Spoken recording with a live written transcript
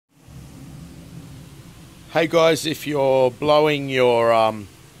Hey guys, if you're blowing your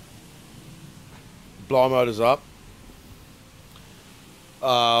blower motors up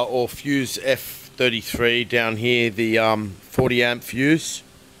or fuse F33 down here, the 40 amp fuse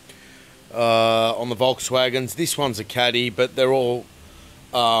on the Volkswagens, this one's a caddy, but they're all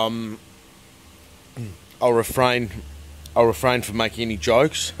I'll refrain from making any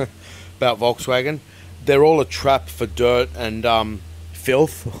jokes about Volkswagen. They're all a trap for dirt and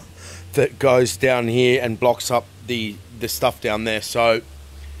filth that goes down here and blocks up the stuff down there. So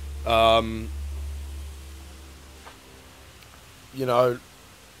you know,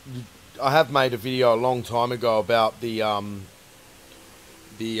 I have made a video a long time ago about the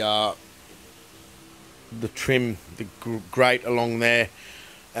trim, the grate along there,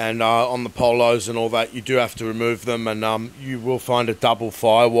 and on the polos and all that. You do have to remove them, and you will find a double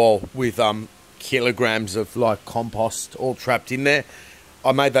firewall with kilograms of like compost all trapped in there.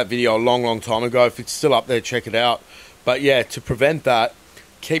 I made that video a long time ago. If it's still up there, check it out. But yeah, to prevent that,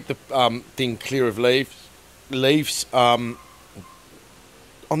 keep the thing clear of leaves. On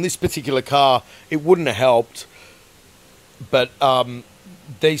this particular car, it wouldn't have helped, but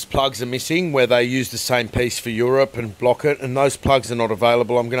these plugs are missing where they use the same piece for Europe and block it, and those plugs are not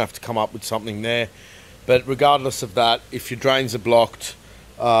available. I'm going to have to come up with something there. But regardless of that, if your drains are blocked,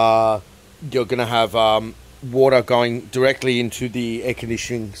 you're going to have water going directly into the air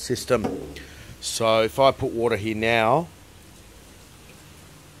conditioning system. So if I put water here now,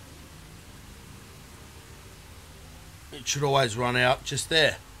 it should always run out just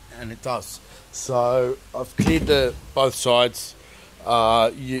there, and it does. So I've cleared both sides.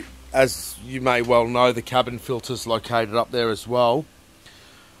 As you may well know, the cabin filter's located up there as well.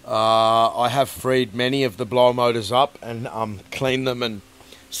 I have freed many of the blower motors up and cleaned them and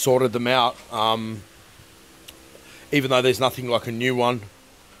sorted them out. Even though there's nothing like a new one,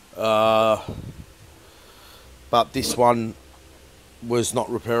 but this one was not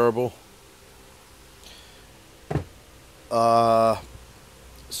repairable.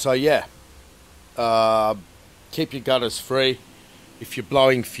 So yeah, keep your gutters free. If you're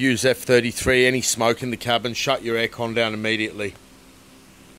blowing fuse F33, any smoke in the cabin, shut your aircon down immediately.